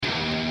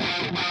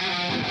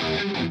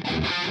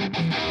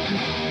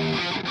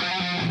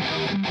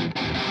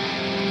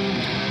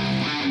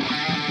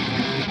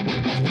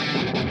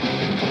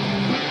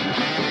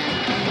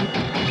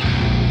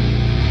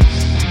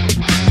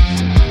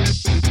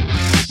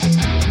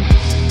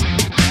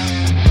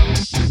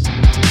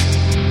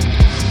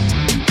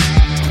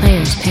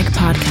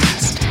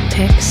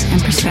picks,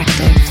 and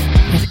perspective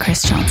with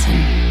Chris Johnson.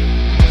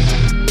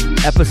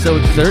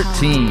 Episode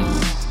 13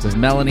 with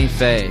Melanie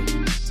Faye.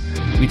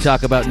 We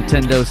talk about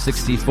Nintendo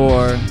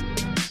 64,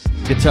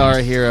 Guitar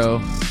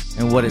Hero,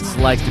 and what it's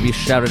like to be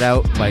shouted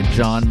out by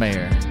John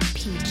Mayer.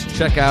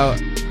 Check out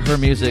her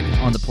music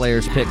on the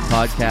Players Pick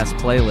podcast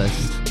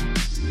playlist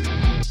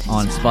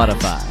on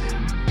Spotify.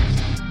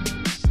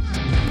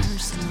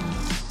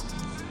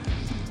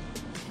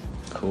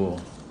 Cool.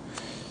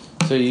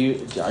 So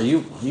are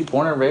you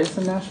born and raised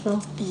in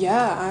Nashville?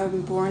 Yeah,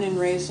 I'm born and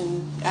raised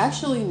in...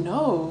 Actually,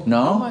 no.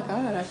 No? Oh my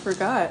God, I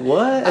forgot.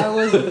 What? I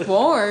was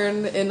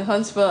born in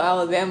Huntsville,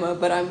 Alabama,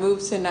 but I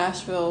moved to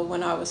Nashville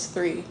when I was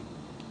 3.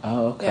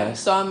 Oh, okay. Yeah,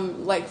 so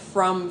I'm like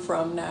from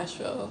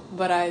Nashville,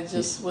 but I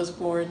just was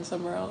born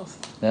somewhere else.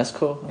 That's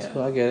cool. That's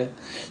cool. I get it.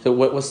 So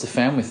what's the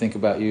family think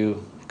about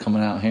you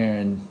coming out here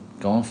and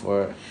going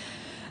for it?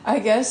 I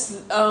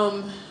guess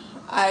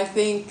I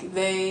think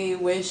they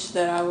wish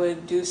that I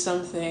would do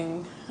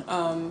something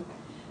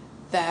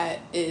that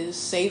is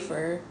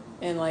safer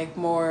and like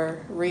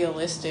more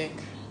realistic,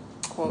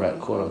 quote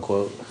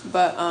unquote.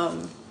 But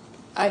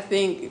I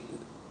think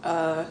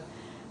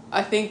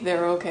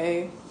they're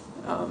okay.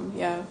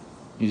 Yeah.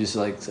 You just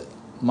like,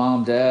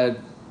 mom, dad,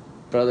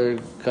 brother,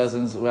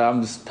 cousins, well,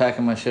 I'm just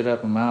packing my shit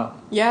up, I'm out.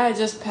 Yeah, I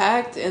just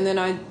packed, and then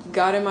I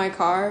got in my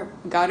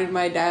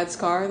dad's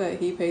car that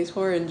he pays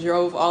for, and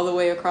drove all the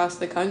way across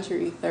the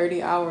country,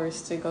 30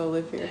 hours to go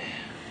live here.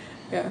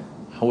 Yeah.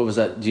 What was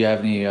that? Do you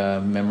have any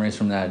memories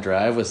from that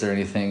drive? Was there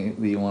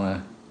anything that you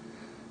want to...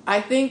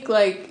 I think,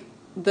 like,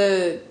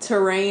 the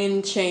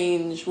terrain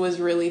change was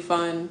really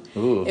fun.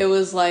 Ooh. It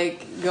was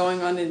like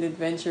going on an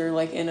adventure,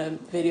 like in a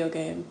video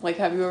game. Like,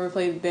 have you ever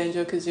played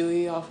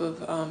Banjo-Kazooie off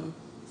of,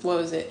 what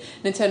was it?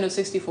 Nintendo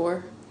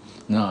 64?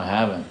 No, I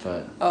haven't,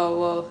 but... Oh,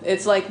 well,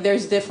 it's like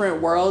there's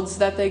different worlds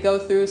that they go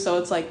through. So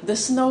it's like the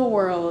snow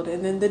world,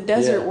 and then the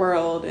desert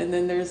world, and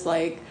then there's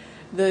like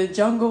the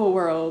jungle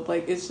world.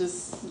 Like, it's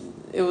just,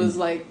 it was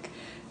like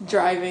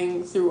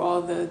driving through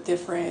all the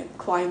different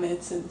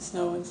climates and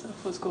snow and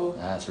stuff. It was cool.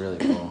 That's really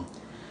cool.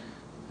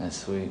 That's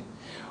sweet.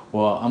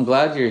 Well, I'm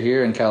glad you're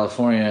here in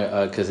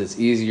California because it's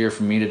easier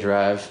for me to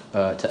drive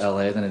to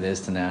LA than it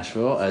is to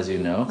Nashville, as you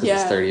know, because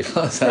it's 30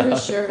 plus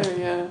hours. For sure,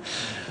 yeah.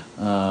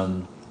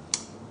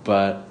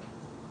 But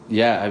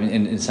yeah, I mean,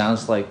 and it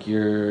sounds like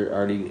you're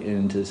already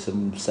into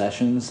some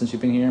sessions since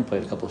you've been here and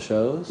played a couple of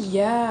shows.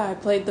 Yeah, I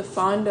played the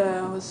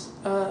Fonda. I was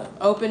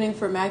opening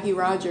for Maggie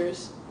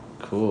Rogers.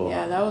 Cool.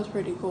 Yeah, that was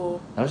pretty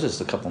cool. That was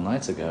just a couple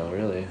nights ago,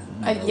 really.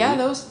 Yeah,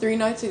 that was 3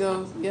 nights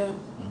ago. Yeah.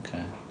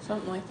 Okay.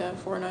 Something like that,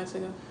 4 nights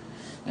ago.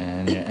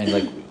 And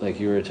like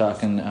you were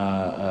talking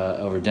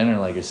over dinner,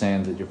 like you're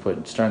saying that you're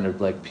starting to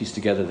like piece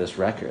together this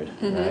record,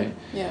 right?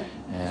 Yeah.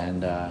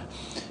 And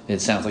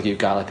it sounds like you've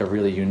got like a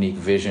really unique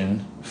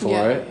vision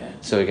for it. Yeah.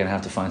 So you're gonna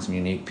have to find some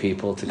unique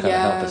people to kind of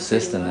help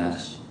assist in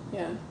that.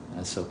 Yeah.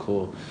 That's so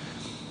cool.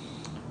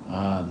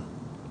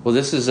 Well,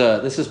 this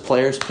is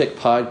Players Pick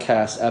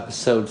Podcast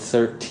episode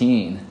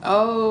 13.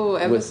 Oh,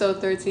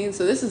 episode 13.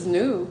 So this is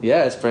new.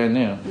 Yeah, it's brand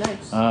new.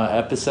 Nice.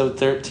 Episode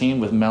 13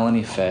 with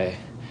Melanie Faye.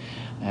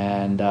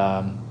 And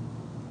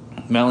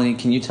Melanie,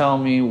 can you tell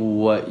me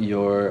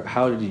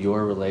how did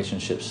your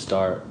relationship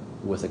start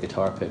with a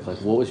guitar pick? Like,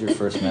 what was your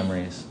first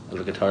memories of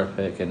a guitar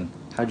pick, and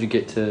how'd you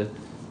get to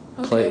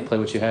play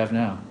what you have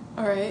now?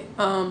 All right.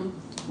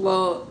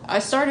 Well, I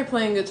started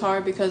playing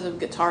guitar because of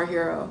Guitar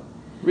Hero.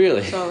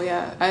 Really? So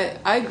yeah,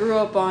 I grew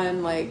up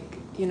on like,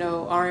 you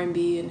know,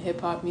 R&B and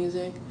hip hop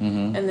music,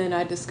 and then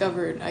I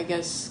discovered, I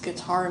guess,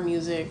 guitar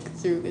music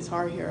through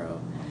Guitar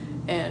Hero,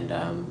 and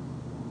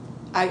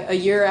a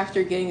year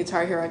after getting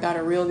Guitar Hero, I got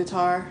a real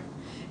guitar,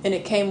 and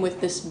it came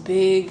with this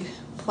big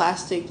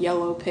plastic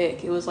yellow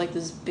pick. It was like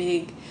this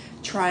big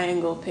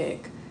triangle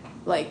pick,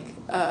 like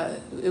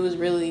it was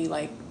really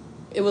like,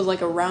 it was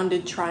like a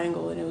rounded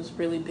triangle, and it was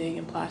really big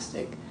and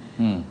plastic.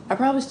 I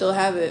probably still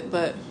have it,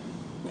 but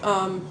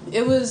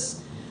it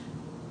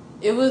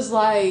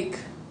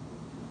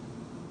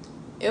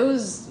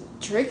was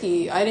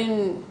tricky. I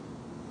don't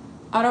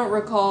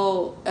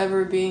recall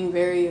ever being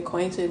very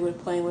acquainted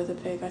with playing with a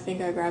pick. I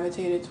think I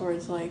gravitated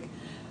towards like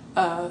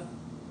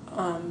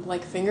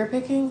finger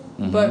picking.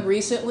 But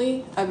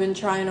recently I've been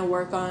trying to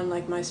work on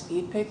like my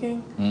speed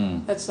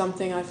picking. That's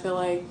something I feel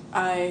like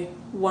I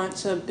want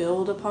to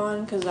build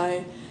upon, because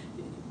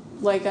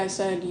like I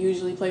said,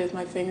 usually play with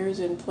my fingers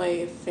and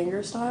play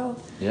finger style.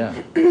 Yeah.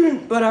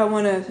 But I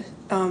want to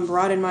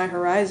broaden my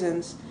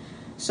horizons.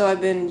 So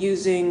I've been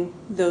using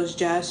those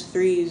Jazz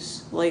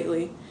 3s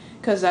lately,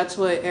 because that's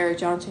what Eric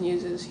Johnson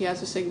uses. He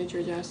has a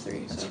signature Jazz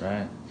 3. That's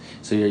right.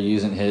 So you're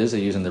using his? Are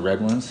you using the red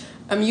ones?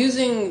 I'm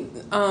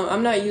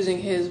not using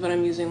his, but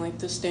I'm using like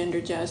the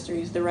standard Jazz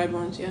 3s, the red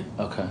ones, yeah.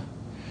 Okay.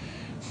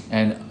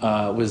 And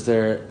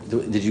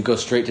did you go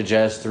straight to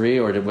Jazz 3,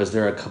 or was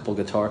there a couple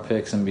guitar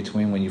picks in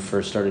between when you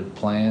first started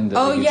playing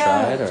that you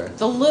tried? Or?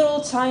 The little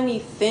tiny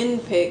thin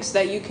picks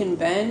that you can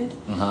bend.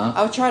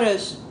 I would try to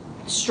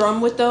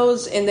strum with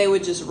those, and they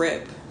would just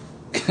rip.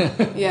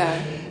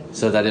 Yeah.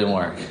 So that didn't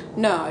work?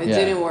 No, it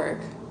didn't work.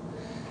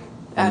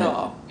 at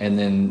all. And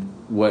then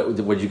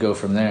where'd you go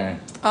from there?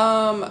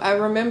 I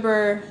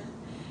remember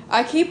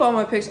I keep all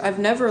my picks. I've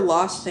never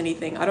lost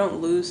anything. I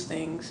don't lose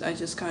things. I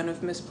just kind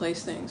of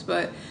misplace things.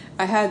 But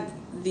I had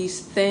these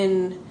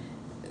thin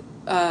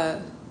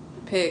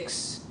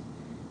picks,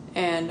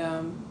 and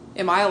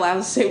am I allowed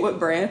to say what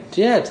brand?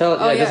 Yeah, it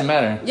doesn't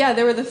matter. Yeah,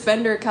 they were the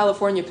Fender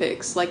California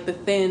picks, like the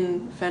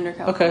thin Fender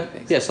California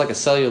picks. Yeah, it's like a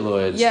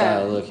celluloid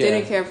style look. Yeah,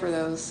 didn't care for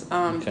those.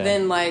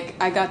 Then like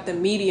I got the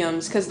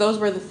mediums because those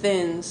were the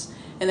thins,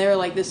 and they were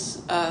like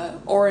this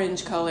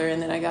orange color,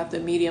 and then I got the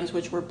mediums,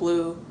 which were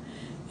blue,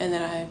 and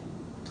then I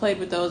played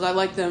with those. I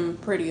liked them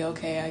pretty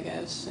okay, I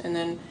guess. And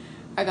then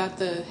I got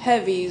the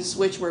heavies,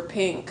 which were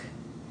pink,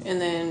 and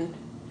then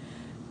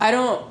I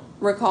don't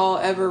recall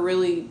ever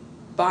really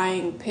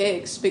buying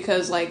picks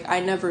because like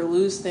I never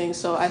lose things,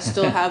 so I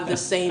still have the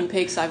same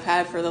picks I've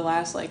had for the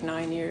last like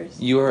 9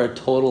 years. You are a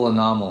total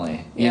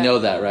anomaly. You know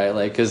that, right?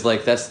 Like, because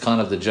like that's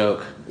kind of the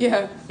joke.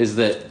 Yeah. Is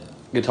that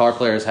guitar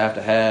players have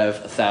to have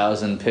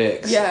 1,000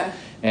 picks. Yeah.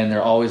 And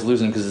they're always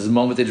losing because the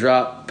moment they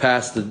drop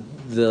past the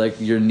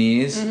like your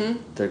knees,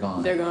 they're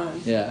gone. They're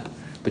gone. Yeah.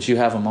 But you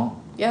have them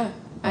all. Yeah.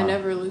 I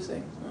never lose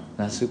things.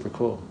 That's super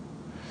cool.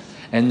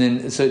 And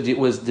then, so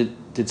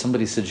did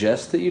somebody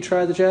suggest that you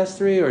try the Jazz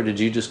 3, or did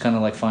you just kind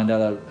of like find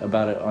out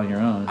about it on your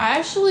own? I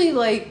actually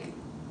like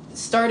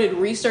started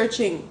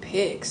researching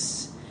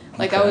picks.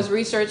 Like I was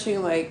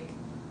researching like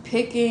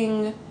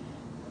picking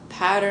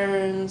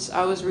patterns.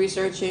 I was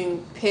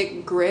researching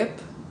pick grip.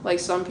 Like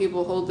some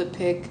people hold the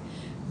pick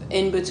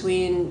in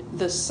between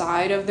the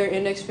side of their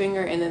index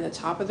finger and then the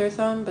top of their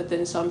thumb, but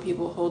then some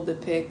people hold the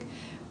pick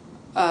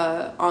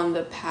on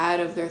the pad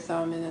of their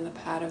thumb and then the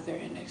pad of their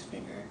index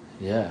finger.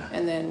 Yeah.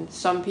 And then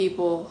some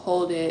people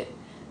hold it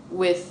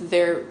with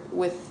their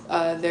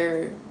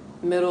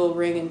middle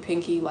ring and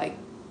pinky like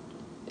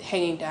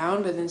hanging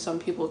down, but then some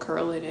people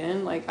curl it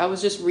in. Like I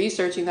was just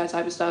researching that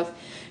type of stuff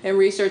and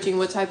researching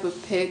what type of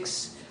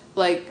picks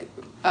like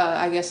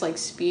I guess like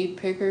speed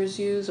pickers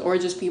use or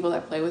just people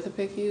that play with a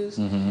pick use.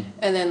 And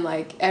then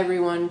like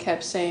everyone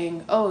kept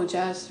saying, "Oh,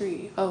 Jazz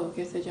 3. Oh,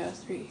 get the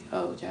Jazz 3.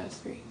 Oh, Jazz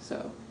 3."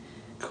 So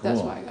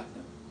that's why I got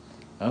them.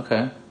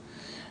 Okay.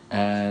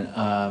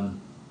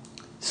 And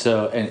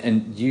so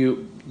and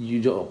you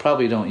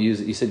probably don't use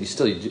it. You said you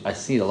still. I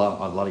see a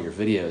lot of your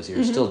videos.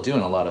 You're still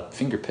doing a lot of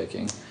finger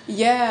picking.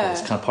 Yeah,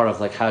 it's kind of part of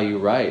like how you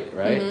write,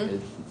 right?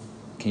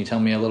 Can you tell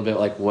me a little bit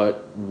like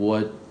what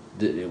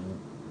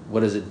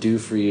does it do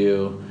for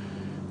you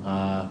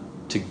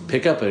to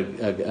pick up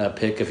a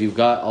pick if you've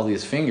got all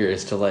these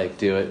fingers to like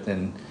do it?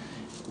 Then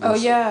oh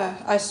yeah,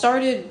 I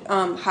started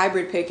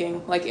hybrid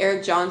picking like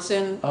Eric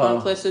Johnson on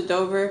Cliffs of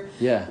Dover.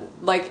 Yeah,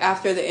 like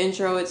after the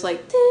intro, it's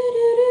like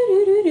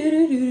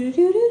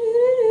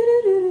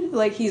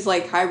he's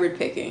like hybrid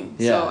picking.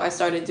 Yeah. So I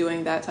started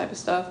doing that type of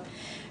stuff,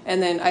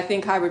 and then I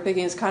think hybrid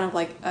picking is kind of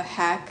like a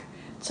hack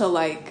to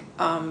like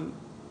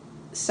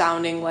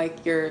sounding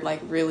like you're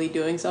like really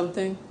doing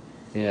something.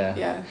 Yeah.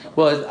 Yeah.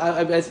 Well,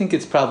 I think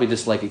it's probably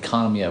just like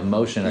economy of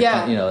motion, or,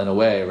 in a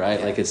way, right?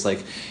 Yeah. Like it's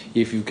like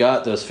if you've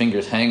got those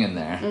fingers hanging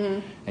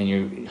there and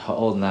you're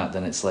holding that,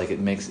 then it's like it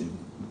makes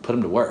put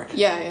them to work.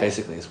 Yeah.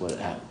 Basically, is what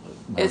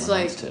it's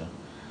like. To.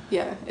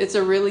 Yeah, it's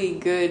a really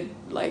good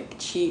like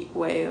cheat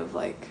way of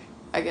like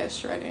I guess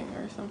shredding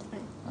or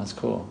something. That's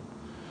cool.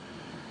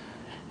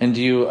 And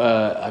do you?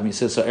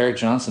 So Eric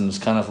Johnson was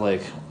kind of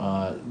like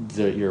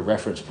your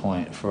reference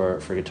point for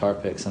guitar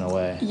picks in a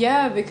way.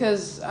 Yeah,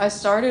 because I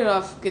started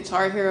off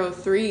Guitar Hero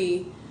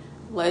 3,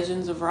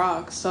 Legends of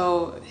Rock.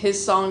 So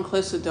his song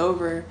Cliffs of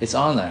Dover. It's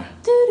on there.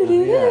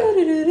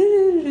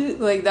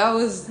 Like that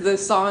was the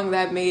song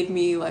that made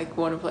me like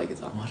want to play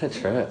guitar. What a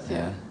trip!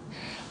 Yeah.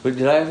 But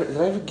did I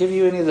ever give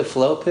you any of the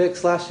flow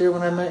picks last year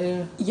when I met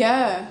you?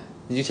 Yeah.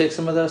 Did you take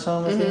some of those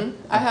home with you? Okay.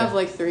 I have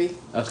like 3.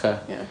 Okay.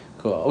 Yeah.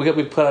 Cool.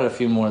 We put out a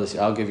few more this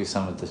year. I'll give you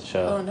some at the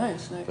show. Oh,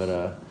 nice.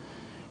 But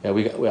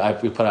we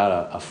put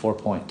out a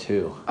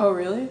 4.2. Oh,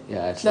 really?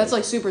 Yeah, that's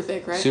like super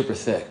thick, right? Super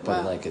thick,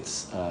 but like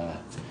it's.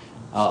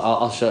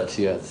 I'll show it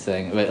to you at the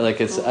thing. But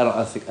like it's. Cool. I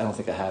don't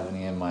think I have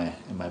any in my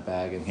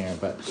bag in here.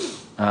 But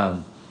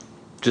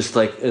just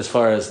like as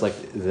far as like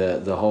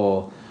the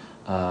whole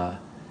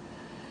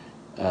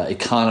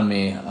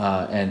economy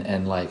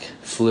and like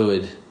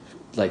fluid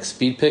like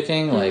speed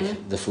picking,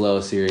 like the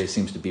Flow series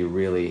seems to be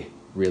really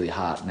really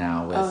hot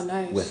now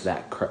with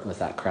that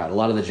crowd. A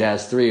lot of the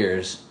Jazz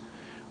 3ers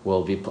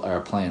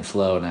are playing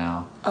Flow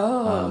now.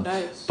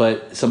 Nice.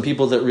 But some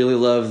people that really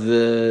love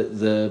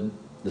the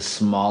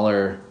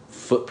smaller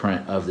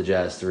footprint of the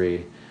Jazz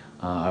 3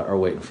 are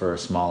waiting for a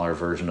smaller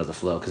version of the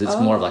Flow because it's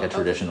more of like a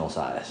traditional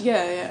size.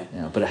 Yeah.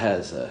 But it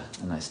has a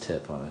nice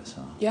tip on it.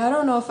 So yeah, I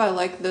don't know if I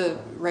like the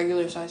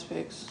regular size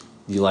picks.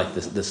 You like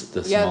the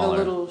smaller? Yeah, the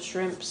little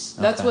shrimps.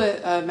 Okay. That's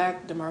what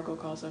Mac DeMarco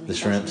calls them. The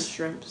shrimps.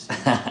 Shrimps.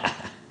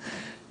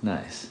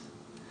 Nice.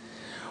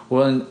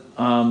 Well,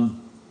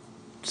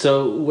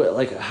 so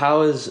like,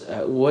 how is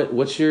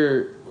what's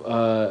your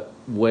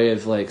way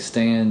of like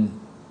staying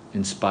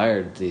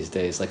inspired these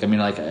days? Like, I mean,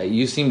 like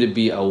you seem to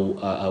be a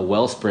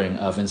wellspring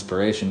of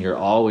inspiration. You're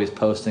always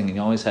posting, and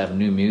you always have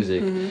new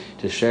music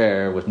to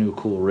share with new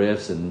cool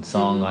riffs and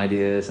song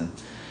ideas. And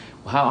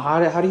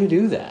how do you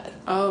do that?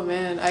 Oh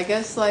man, I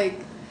guess like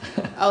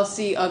I'll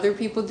see other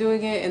people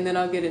doing it, and then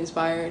I'll get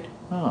inspired.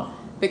 Oh,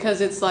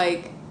 Because it's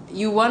like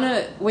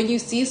when you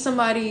see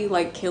somebody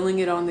like killing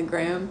it on the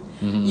gram,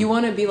 you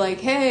want to be like,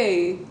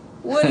 hey,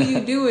 what are you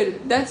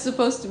doing? That's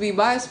supposed to be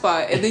my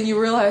spot. And then you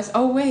realize,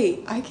 oh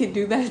wait, I can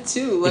do that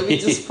too. Let me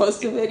just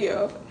post a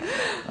video.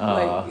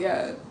 Like,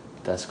 yeah.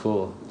 That's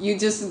cool. You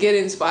just get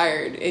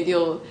inspired, and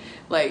you'll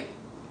like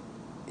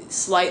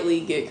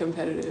slightly get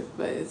competitive,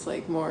 but it's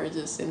like more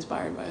just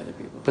inspired by other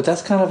people. But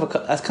that's kind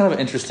of an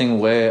interesting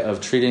way of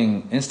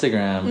treating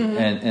Instagram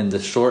and the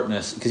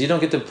shortness, because you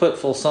don't get to put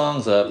full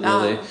songs up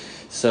really.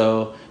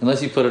 So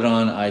unless you put it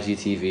on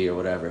IGTV or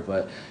whatever,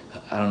 but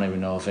I don't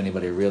even know if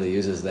anybody really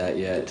uses that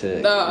yet.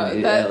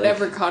 That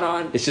never caught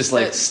on. It's just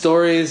like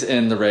stories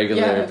and the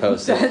regular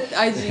posting. That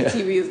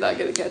IGTV is not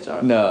going to catch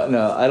on.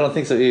 No, I don't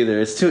think so either.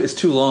 It's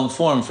too long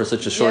form for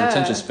such a short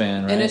attention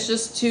span, right? And it's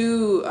just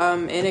too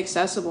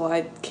inaccessible.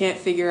 I can't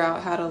figure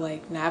out how to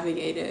like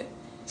navigate it.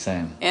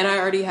 Same. And I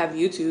already have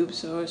YouTube,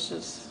 so it's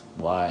just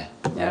why?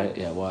 Yeah. Right?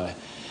 Yeah, why?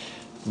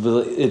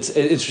 But it's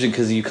interesting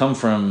because you come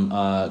from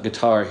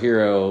Guitar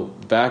Hero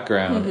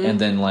background, and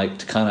then like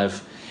to kind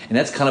of. And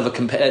that's kind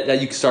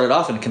of you started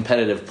off in a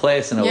competitive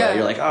place in a way.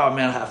 You're like, oh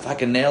man, if I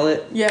can nail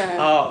it. Yeah.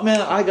 Oh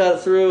man, I got it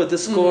through with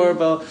this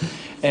score.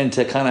 And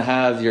to kind of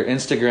have your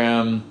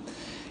Instagram,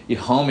 your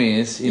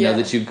homies, you know,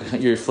 that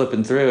you're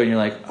flipping through, and you're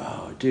like,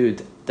 oh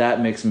dude, that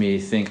makes me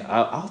think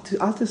I'll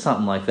do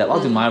something like that.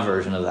 I'll do my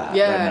version of that right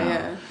now.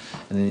 Yeah.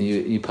 And then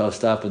you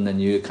post up, and then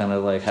you kind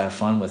of like have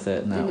fun with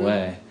it in that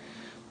way.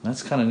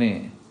 That's kind of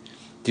neat.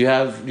 Do you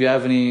have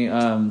any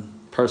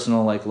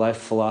personal like life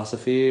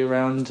philosophy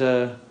around?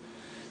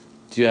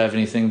 Do you have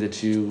anything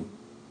that you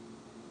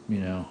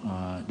know,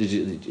 are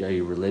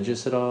you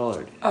religious at all?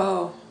 Or?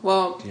 Oh,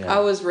 well, I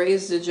was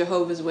raised a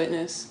Jehovah's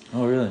Witness.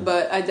 Oh, really?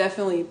 But I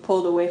definitely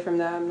pulled away from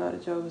that. I'm not a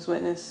Jehovah's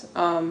Witness.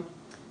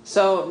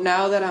 So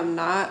now that I'm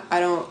not, I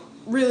don't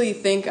really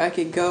think I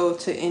could go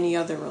to any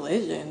other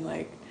religion.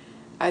 Like,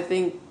 I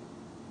think,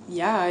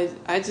 I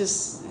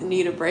just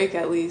need a break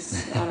at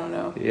least. I don't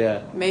know.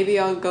 Yeah. Maybe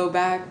I'll go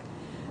back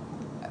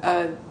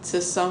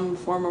to some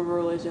form of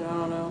religion. I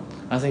don't know.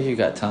 I think you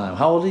got time.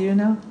 How old are you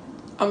now?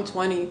 I'm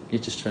 20. You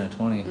just turned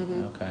 20.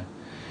 Okay.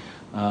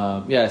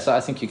 So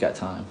I think you got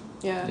time.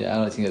 Yeah. I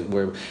don't think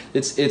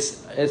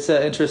it's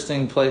an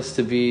interesting place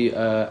to be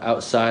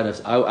outside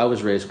of. I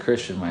was raised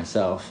Christian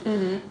myself,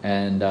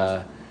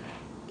 and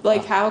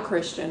like how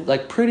Christian?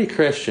 Like pretty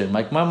Christian.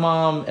 Like my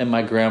mom and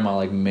my grandma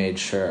like made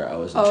sure I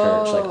was in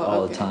church like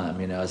all the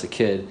time. You know, as a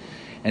kid.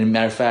 And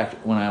matter of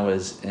fact, when I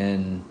was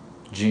in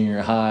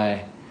junior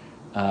high.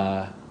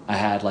 I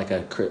had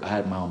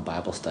my own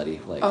Bible study.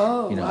 Like,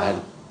 I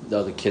had the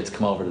other kids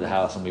come over to the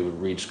house and we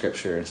would read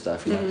scripture and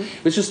stuff. You know,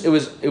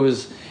 it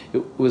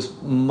was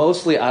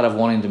mostly out of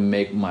wanting to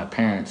make my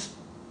parents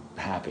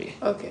happy.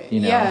 Okay.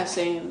 You know? Yeah,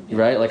 same. Yeah.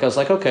 Right? Like I was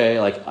like, okay,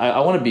 like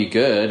I want to be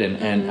good,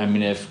 and I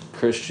mean, if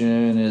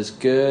Christian is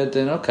good,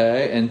 then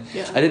okay. And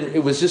I didn't.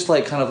 It was just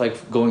like kind of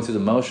like going through the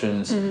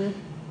motions. And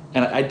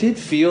I did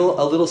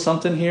feel a little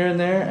something here and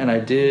there, and I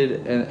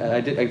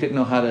didn't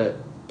know how to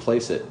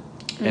place it.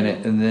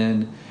 And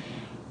then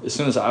as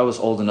soon as I was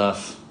old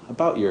enough,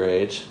 about your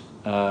age,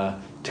 to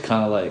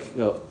kind of like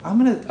go,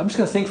 I'm just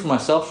gonna think for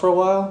myself for a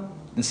while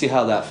and see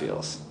how that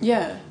feels.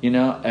 Yeah. You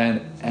know,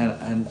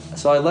 and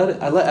so I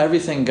let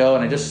everything go,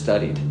 and I just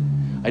studied.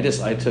 I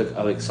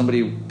took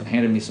somebody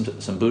handed me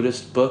some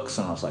Buddhist books,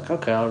 and I was like,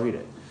 okay, I'll read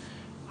it.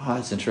 Oh,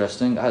 that's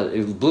interesting.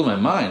 It blew my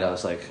mind. I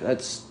was like,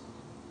 that's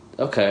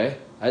okay.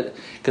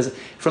 Because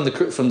from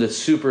the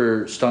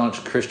super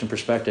staunch Christian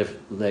perspective,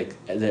 like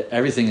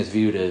everything is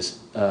viewed as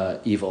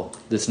evil.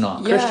 That's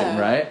not Christian,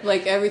 right?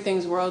 Like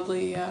everything's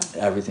worldly,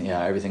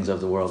 everything's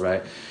of the world,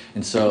 right?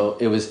 And so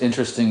it was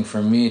interesting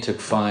for me to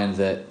find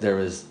that there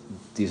was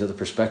these other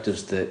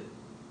perspectives that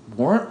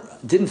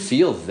didn't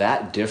feel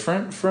that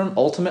different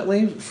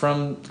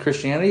from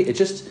Christianity. It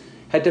just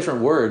had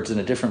different words and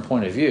a different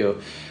point of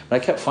view.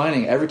 But I kept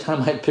finding every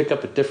time I'd pick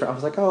up I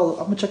was like, oh,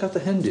 I'm gonna check out the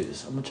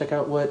Hindus. I'm gonna check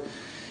out what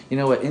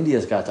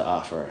India's got to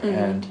offer.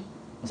 And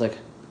I was like,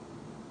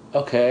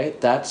 okay,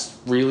 that's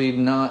really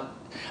not...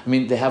 I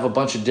mean, they have a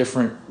bunch of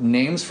different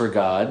names for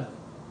God,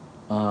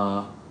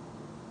 so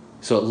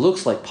it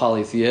looks like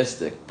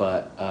polytheistic,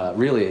 but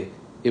really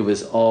it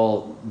was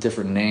all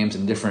different names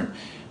and different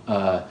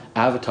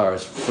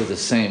avatars for the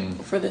same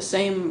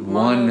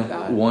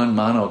one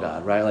mono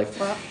God, right? Like,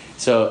 wow.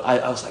 So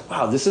I was like,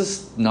 wow, this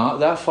is not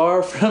that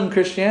far from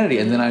Christianity.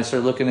 And then I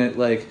started looking at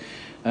like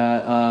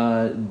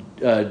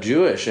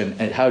Jewish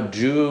and how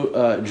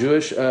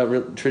Jewish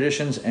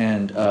traditions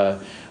and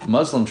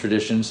Muslim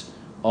traditions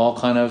all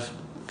kind of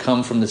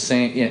come from the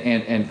same,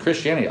 and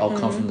Christianity all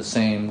come from the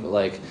same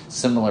like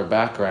similar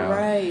background.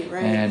 Right.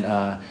 And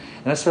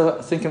I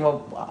started thinking, well,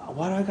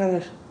 why do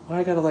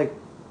I gotta like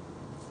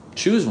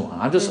choose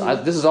one? This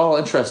is all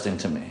interesting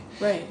to me.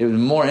 Right. It was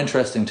more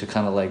interesting to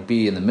kind of like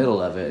be in the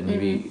middle of it and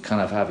maybe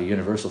kind of have a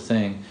universal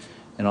thing.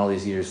 And all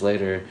these years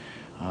later,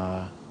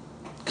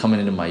 coming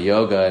into my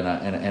yoga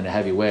in a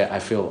heavy way, I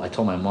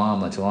told my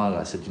mom not too long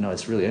ago, I said,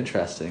 it's really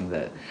interesting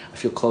that I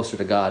feel closer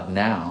to God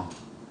now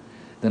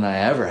than I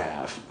ever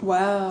have.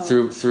 Wow.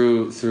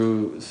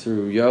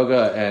 Through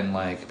yoga, and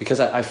like, because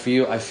I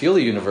feel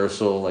the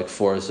universal like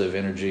force of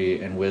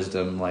energy and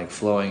wisdom like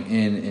flowing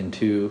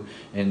into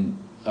and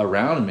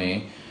around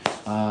me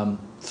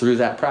through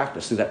that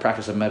practice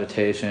of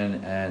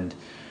meditation, and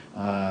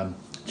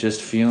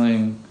just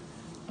feeling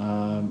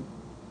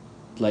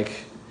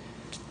like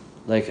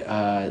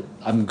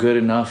I'm good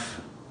enough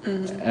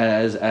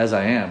as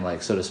I am,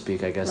 like, so to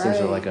speak. I guess right,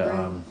 there's like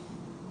a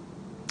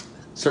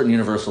certain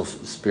universal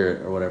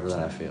spirit or whatever that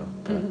I feel.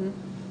 But,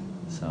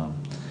 so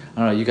I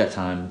don't know. You got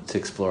time to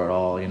explore it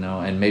all,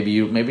 and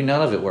maybe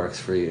none of it works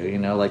for you.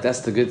 Like,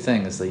 that's the good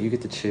thing. Is that you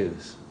get to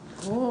choose.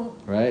 Cool.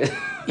 Right?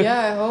 Yeah,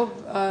 I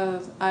hope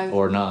I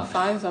or not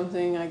find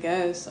something. I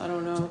guess I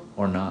don't know.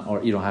 Or not,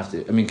 or you don't have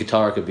to. I mean,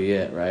 guitar could be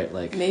it, right?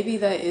 Like, maybe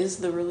that is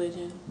the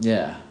religion.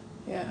 Yeah.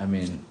 Yeah. I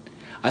mean,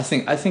 I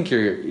think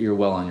you're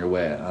well on your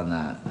way on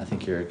that. I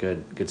think you're a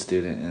good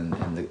student in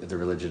the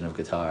religion of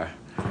guitar.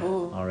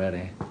 Cool.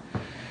 Already.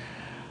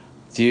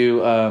 Do you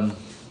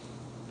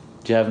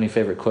have any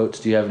favorite quotes?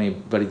 Do you have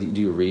anybody?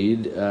 Do you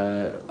read?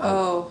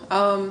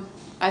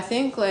 I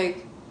think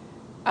like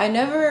I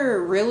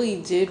never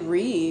really did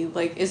read.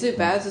 Like, is it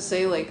bad to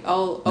say like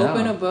I'll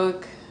open a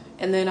book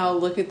and then I'll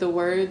look at the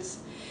words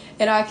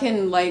and I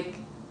can like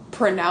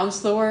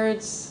pronounce the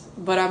words,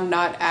 but I'm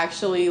not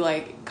actually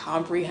like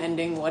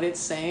comprehending what it's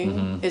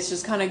saying. It's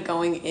just kind of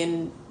going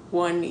in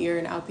one ear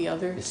and out the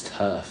other. It's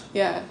tough.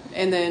 Yeah,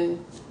 and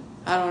then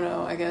I don't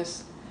know. I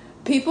guess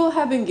people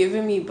have been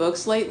giving me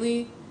books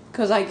lately.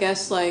 Because I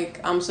guess,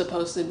 like, I'm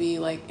supposed to be,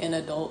 like, an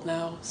adult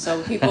now.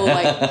 So people,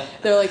 like,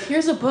 they're like,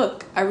 here's a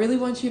book. I really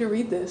want you to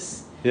read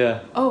this. Yeah.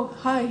 Oh,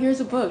 hi, here's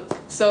a book.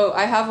 So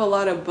I have a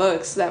lot of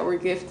books that were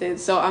gifted.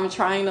 So I'm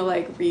trying to,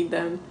 like, read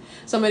them.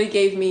 Somebody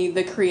gave me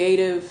The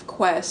Creative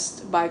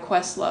Quest by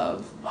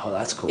Questlove. Oh,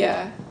 that's cool.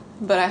 Yeah.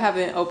 But I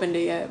haven't opened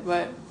it yet.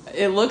 But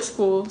it looks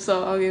cool,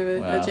 so I'll give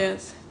it a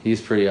chance.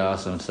 He's pretty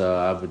awesome, so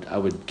I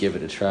would give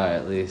it a try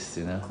at least,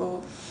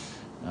 Cool.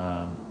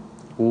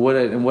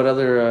 What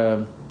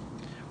other...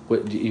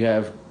 What, do you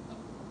have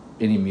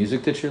any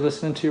music that you're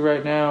listening to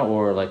right now,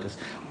 or like?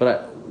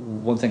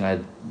 One thing I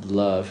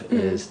love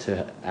is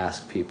to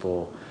ask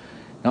people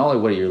not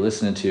only what you're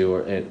listening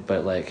to,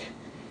 but like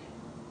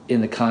in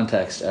the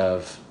context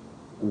of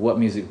what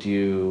music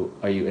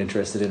are you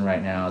interested in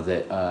right now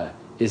that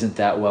isn't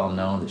that well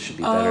known that should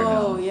be better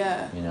known? Oh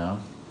yeah.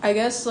 I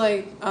guess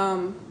like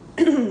well,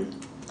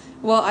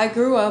 I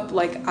grew up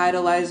like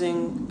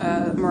idolizing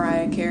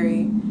Mariah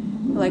Carey.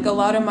 Like a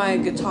lot of my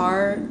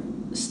guitar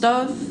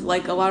stuff,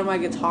 like a lot of my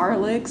guitar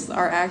licks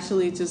are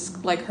actually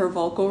just like her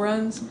vocal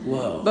runs.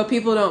 Whoa. But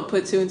people don't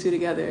put two and two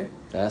together.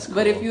 That's cool.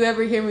 But if you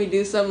ever hear me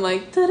do something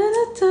like da da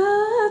da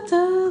da da,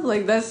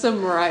 like that's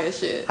some Mariah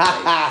shit.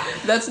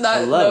 Like, that's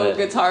not no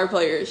guitar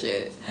player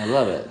shit. I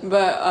love it.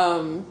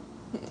 But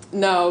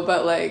no,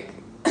 but like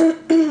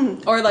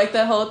or like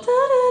that whole da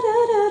da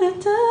da da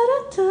da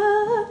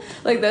da,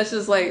 like that's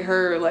just like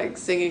her like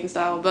singing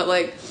style. But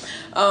like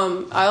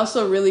I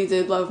also really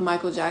did love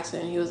Michael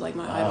Jackson. He was like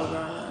my idol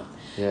growing up.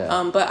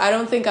 Yeah. But I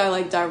don't think I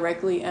like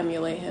directly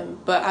emulate him,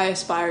 but I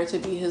aspire to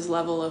be his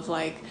level of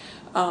like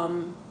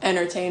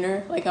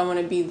entertainer. Like I want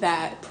to be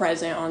that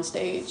present on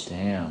stage.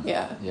 Damn.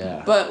 Yeah.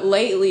 Yeah. But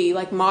lately,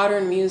 like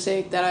modern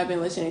music that I've been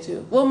listening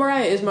to. Well,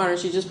 Mariah is modern.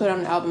 She just put out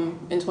an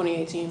album in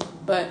 2018.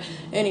 But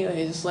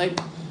anyways, like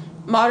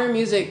modern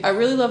music, I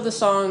really love the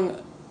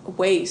song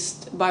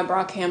 "Waste" by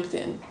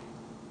Brockhampton.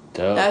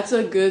 Dope. That's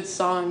a good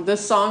song. The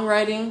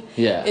songwriting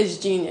is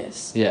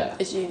genius. Yeah.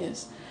 It's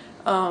genius.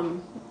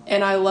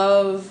 And I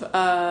love,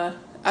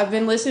 I've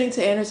been listening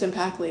to Anderson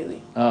 .Paak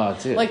lately. Oh,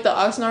 dude. Like the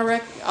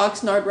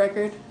Oxnard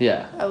record.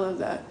 Yeah. I love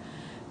that.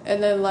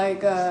 And then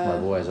like... my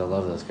boys, I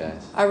love those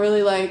guys. I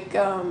really like,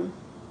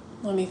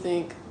 let me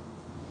think.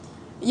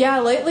 Yeah,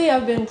 lately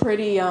I've been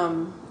pretty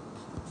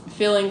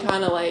feeling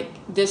kind of like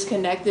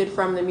disconnected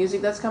from the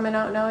music that's coming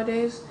out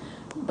nowadays.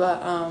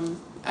 But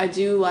I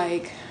do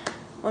like...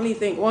 Let me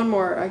think. One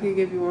more. I could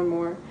give you one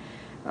more.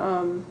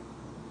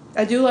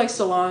 I do like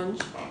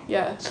Solange.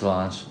 Yeah.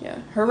 Solange. Yeah.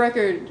 Her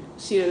record,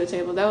 Seat at the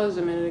Table, that was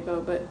a minute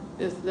ago, but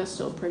that's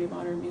still pretty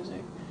modern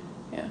music.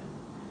 Yeah.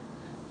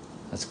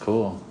 That's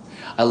cool.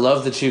 I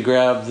love that you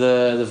grabbed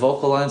the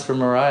vocal lines from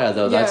Mariah,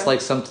 though. That's Yeah. like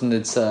something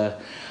that's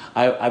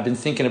I've been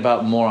thinking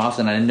about more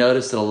often. I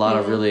noticed that a lot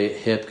of really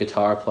hip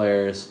guitar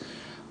players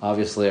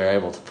obviously are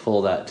able to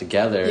pull that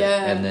together.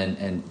 Yeah.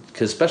 And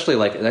because especially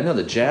like, I know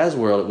the jazz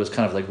world, it was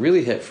kind of like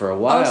really hit for a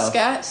while. Oh,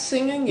 scat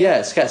singing?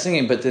 Yeah, scat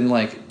singing, but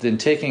then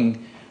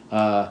taking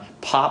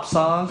pop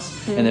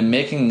songs and then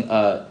making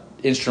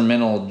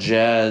instrumental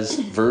jazz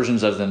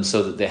versions of them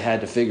so that they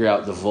had to figure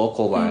out the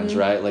vocal lines,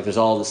 right? Like there's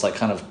all this like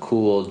kind of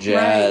cool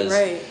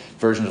jazz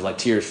versions of like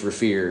Tears for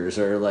Fears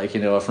or like,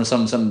 from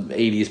some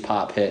 80s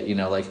pop hit,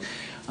 like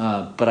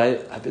But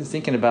I've been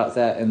thinking about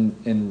that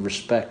in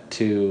respect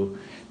to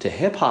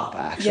hip hop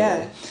actually,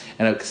 Yeah.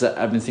 and because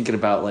I've been thinking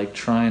about like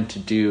trying to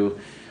do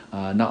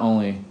not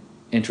only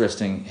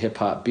interesting hip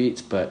hop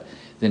beats, but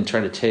then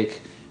try to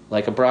take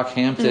like a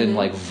Brockhampton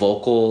like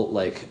vocal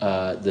like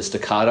the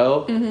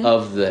staccato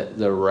of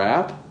the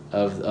rap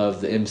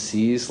of the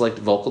MC's like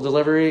vocal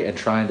delivery, and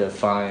trying to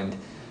find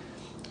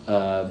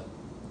an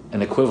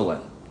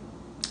equivalent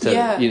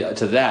to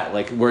to that,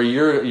 like where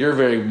you're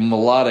very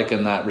melodic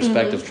in that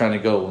respect of trying to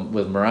go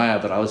with Mariah,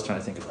 but I was trying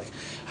to think of like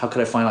how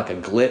could I find like a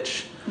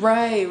glitch,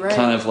 right,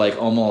 kind of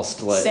like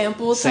almost like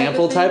sample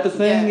type of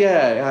thing.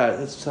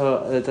 Yeah.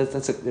 So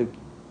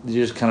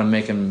you're just kind of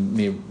making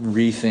me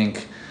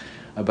rethink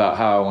about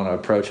how I want to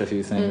approach a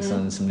few things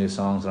and some new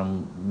songs that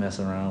I'm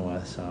messing around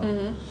with.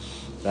 So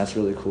that's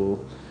really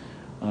cool.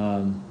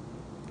 And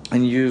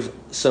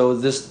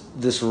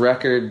this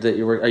record that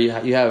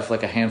you have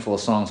like a handful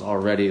of songs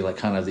already, like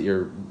kind of that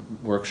you're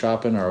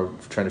workshopping or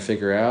trying to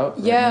figure out.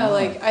 Yeah,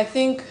 like I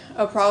think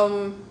a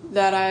problem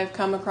that I've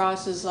come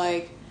across is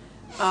like,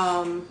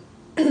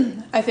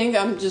 I think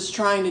I'm just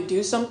trying to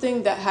do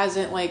something that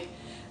hasn't like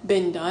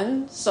been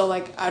done. So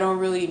like I don't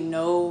really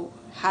know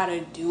how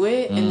to do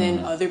it, and then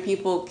other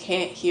people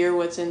can't hear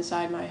what's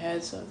inside my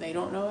head, so they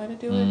don't know how to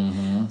do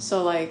it.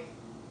 So like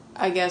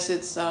I guess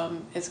it's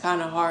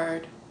kind of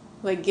hard,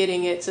 like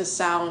getting it to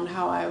sound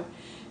how I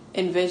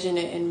envision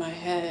it in my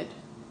head.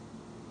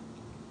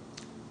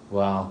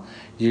 Wow.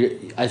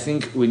 I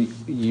think when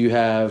you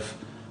have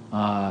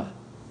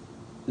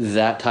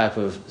that type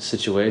of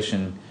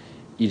situation,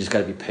 you just got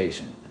to be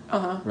patient,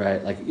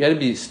 right? Like you got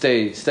to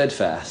stay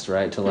steadfast,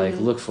 right? To like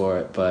look for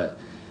it, but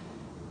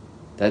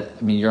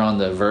you're on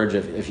the verge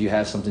of, if you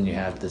have something you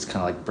have that's kind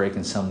of like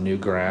breaking some new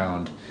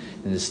ground,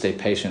 and just stay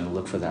patient and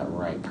look for that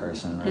right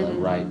person or the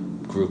right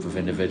group of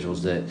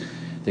individuals that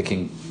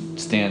can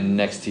stand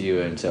next to you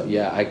and say,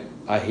 yeah,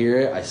 I hear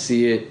it, I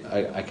see it,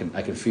 I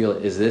can feel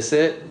it. Is this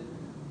it?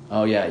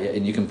 Oh yeah,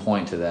 and you can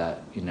point to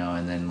that,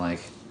 and then like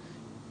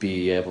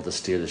be able to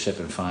steer the ship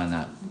and find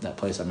that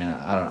place. I mean,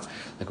 I don't know,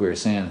 like we were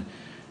saying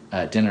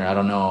at dinner, I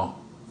don't know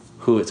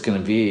who it's going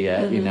to be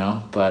yet,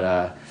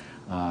 but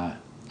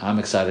I'm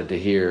excited to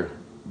hear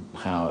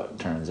how it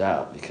turns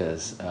out,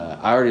 because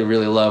I already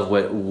really love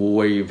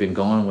where you've been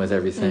going with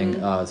everything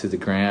through the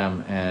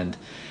gram, and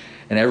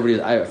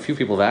a few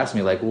people have asked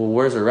me like, well,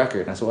 where's the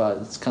record? And I said, well,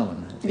 it's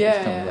coming.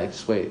 It's coming. Like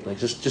just wait, like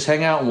just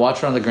hang out and watch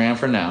it on the gram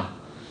for now.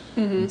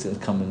 It's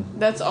coming.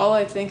 That's all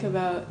I think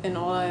about, and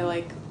all I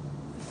like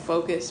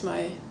focus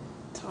my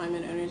time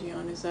and energy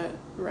on is that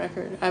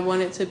record. I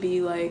want it to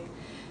be like,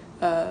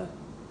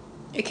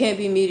 it can't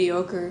be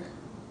mediocre.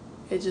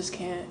 It just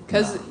can't,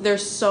 because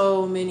there's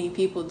so many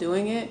people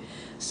doing it.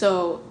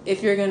 So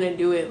if you're gonna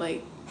do it,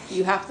 like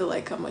you have to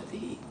like come with the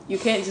heat. You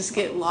can't just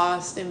get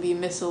lost and be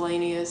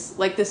miscellaneous,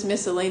 like this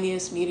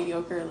miscellaneous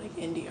mediocre like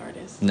indie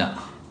artist. No.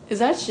 Is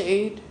that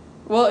shade?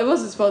 Well, it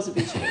wasn't supposed to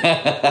be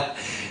shade.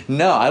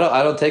 No,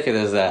 I don't take it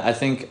as that. I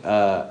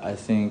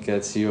think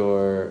it's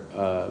your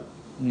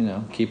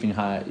keeping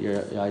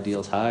your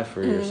ideals high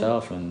for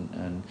yourself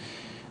and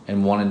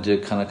wanting to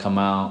kind of come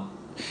out.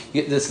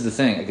 This is the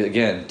thing.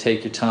 Again,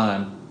 take your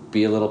time,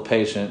 be a little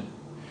patient,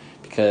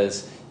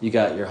 because you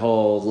got your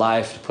whole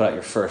life to put out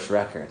your first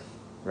record,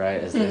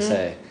 right? As they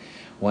say.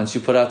 Once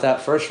you put out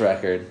that first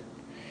record,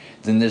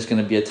 then there's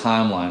going to be a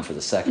timeline for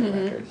the second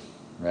record,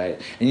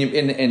 right?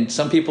 And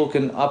some people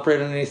can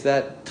operate underneath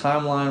that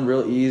timeline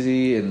real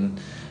easy and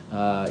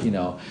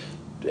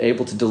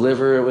able to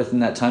deliver it within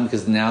that time,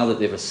 because now that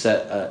they've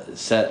set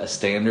a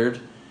standard,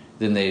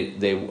 then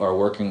they are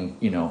working,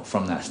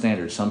 from that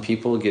standard. Some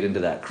people get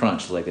into that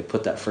crunch, like they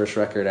put that first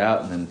record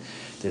out and then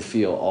they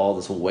feel all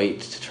this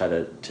weight to try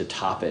to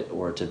top it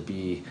or to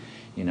be,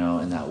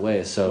 in that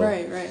way. So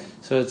right.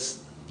 So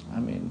it's,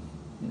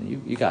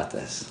 you got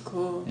this.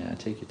 Cool. Yeah,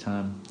 take your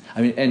time.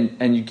 And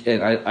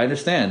I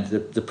understand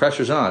the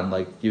pressure's on.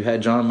 Like you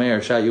had John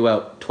Mayer shout you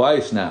out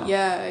twice now.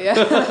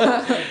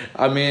 Yeah.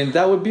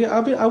 That would be. I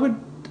would.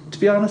 To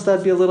be honest,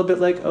 I'd be a little bit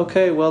like,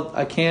 okay, well,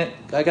 I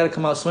got to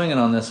come out swinging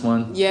on this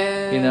one.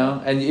 Yeah.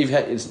 And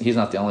he's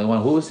not the only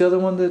one. Who was the other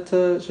one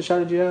that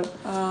shouted you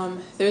out?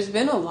 There's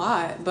been a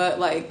lot, but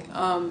like,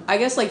 I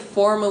guess like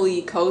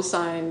formally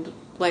co-signed,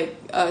 like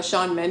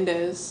Shawn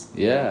Mendes.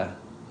 Yeah.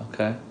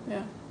 Okay.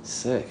 Yeah.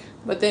 Sick.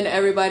 But then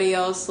everybody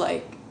else,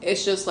 like,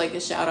 it's just like a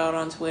shout out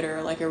on Twitter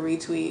or like a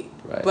retweet.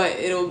 Right. But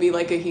it'll be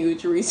like a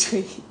huge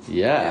retweet.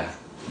 Yeah.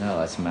 No,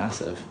 that's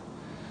massive.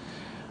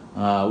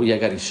 Got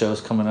any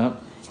shows coming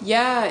up?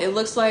 Yeah, it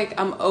looks like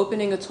I'm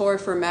opening a tour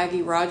for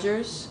Maggie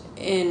Rogers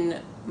in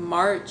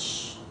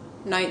March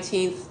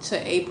 19th to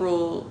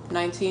April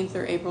 19th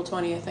or April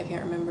 20th, I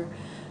can't remember.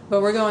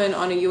 But we're going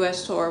on a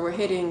U.S. tour. We're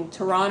hitting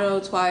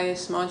Toronto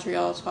twice,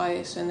 Montreal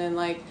twice, and then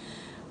like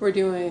we're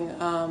doing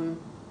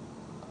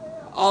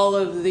all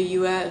of the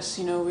U.S.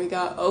 We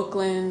got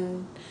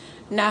Oakland,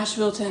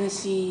 Nashville,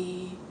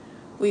 Tennessee.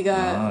 We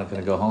got.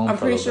 Gonna go home. I'm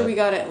pretty sure we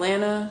got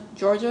Atlanta,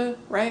 Georgia,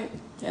 right?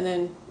 And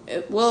then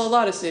a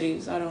lot of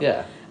cities.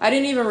 I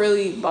didn't even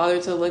really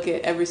bother to look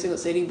at every single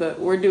city, but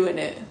we're doing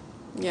it.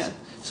 Yeah.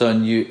 So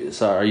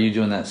are you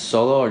doing that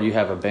solo, or do you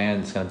have a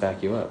band that's gonna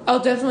back you up? I'll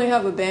definitely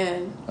have a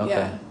band. Okay.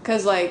 Yeah,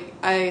 because like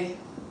I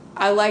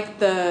like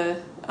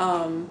the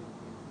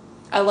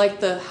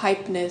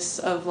hypeness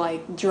of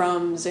like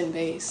drums and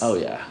bass. Oh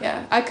yeah.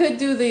 Yeah, I could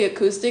do the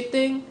acoustic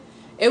thing.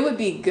 It would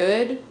be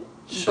good,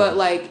 Sure. but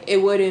like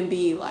it wouldn't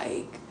be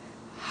like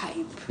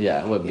hype.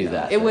 Yeah, it wouldn't be you know?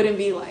 that. It wouldn't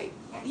be like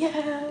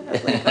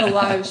like a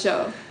live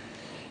show.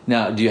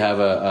 Now, do you have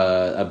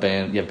a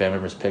band? You have band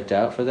members picked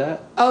out for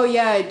that? Oh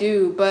yeah, I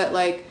do. But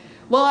like,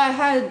 well, I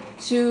had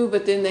two,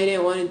 but then they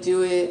didn't want to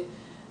do it,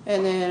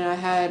 and then I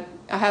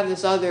have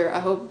this other. I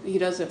hope he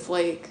doesn't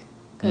flake,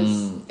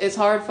 because it's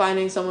hard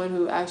finding someone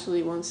who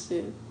actually wants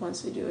to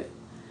do it.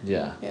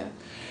 Yeah. Yeah.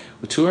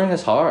 Well, touring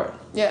is hard.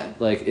 Yeah.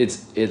 Like it's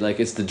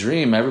the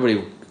dream.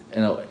 Everybody,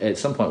 at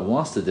some point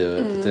wants to do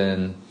it, but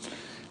then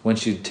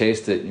once you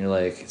taste it, you're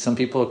like, some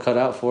people are cut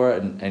out for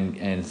it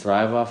and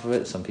thrive off of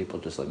it. Some people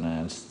just like,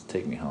 nah, just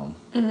take me home.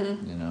 You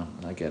know,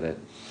 I get it.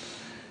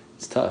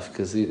 It's tough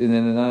because, and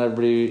then not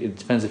everybody. It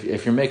depends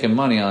if you're making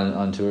money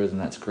on tours, then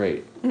that's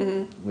great.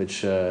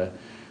 Which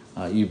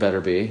you better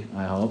be.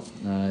 I hope.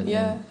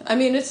 Yeah. I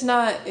mean, it's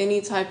not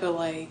any type of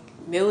like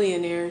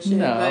millionaire shit,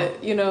 No.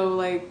 but you know,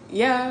 like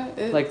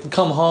like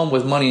come home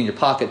with money in your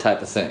pocket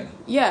type of thing.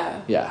 Yeah.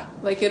 Yeah.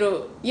 Like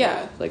it'll.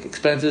 Yeah. Like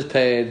expenses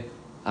paid.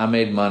 I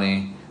made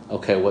money.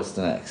 Okay, what's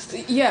the next?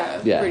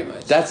 Yeah. Yeah, Pretty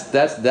much.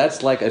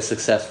 that's like a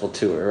successful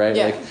tour, right?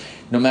 Yeah. Like,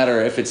 no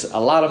matter if it's a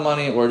lot of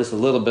money or just a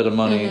little bit of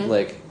money,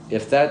 like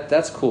if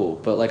that's cool.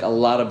 But like a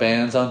lot of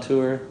bands on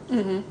tour,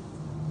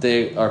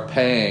 they are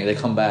paying. They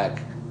come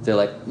back. They're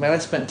like, man, I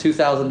spent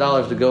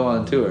 $2,000 to go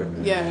on tour.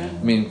 Yeah.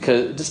 I mean, cause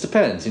it just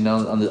depends, you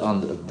know,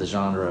 on the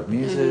genre of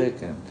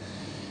music and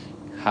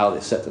how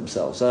they set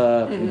themselves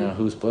up. You know,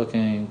 who's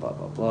booking, blah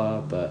blah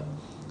blah. But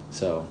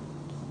so.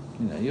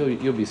 You know,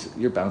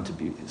 you're bound to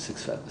be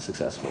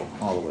successful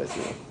all the way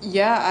through.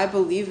 Yeah, I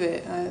believe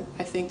it.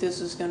 I think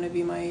this is going to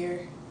be my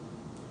year.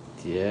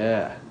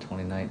 Yeah,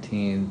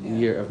 2019,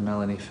 year of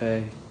Melanie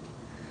Faye.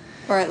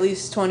 Or at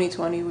least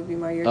 2020 would be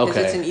my year, because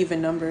Okay. it's an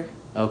even number.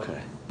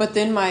 Okay. But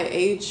then my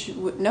age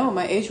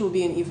will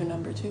be an even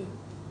number too.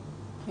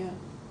 Yeah.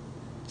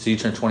 So you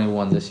turned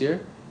 21 this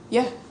year?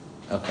 Yeah.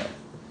 Okay.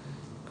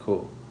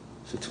 Cool.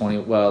 So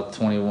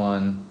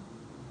 21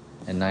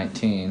 and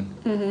 19,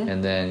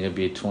 and then you'll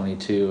be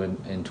 22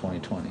 in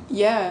 2020.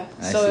 Yeah.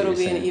 I see So what it'll you're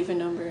be an saying. even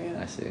number.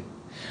 Yeah. I see.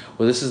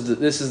 Well, this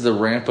is the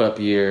ramp up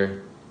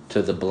year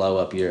to the blow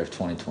up year of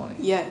 2020.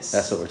 Yes.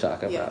 That's what we're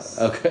talking Yes.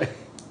 about. Okay.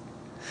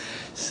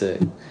 Sick.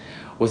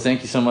 Well,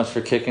 thank you so much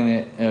for kicking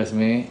it with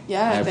me.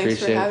 Yeah. I Thanks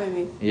appreciate for it. having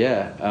me.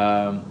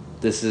 Yeah.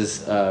 This is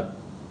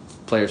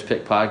Players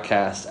Pick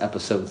Podcast,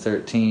 episode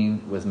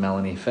 13 with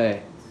Melanie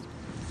Faye.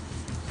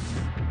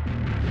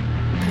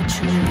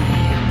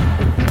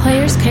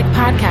 Players Pick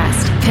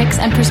Podcast, picks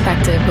and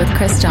perspective with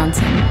Chris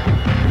Johnson.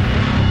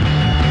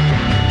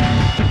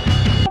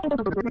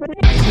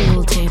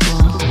 Pool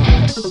table.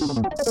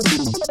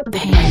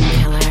 Pancake.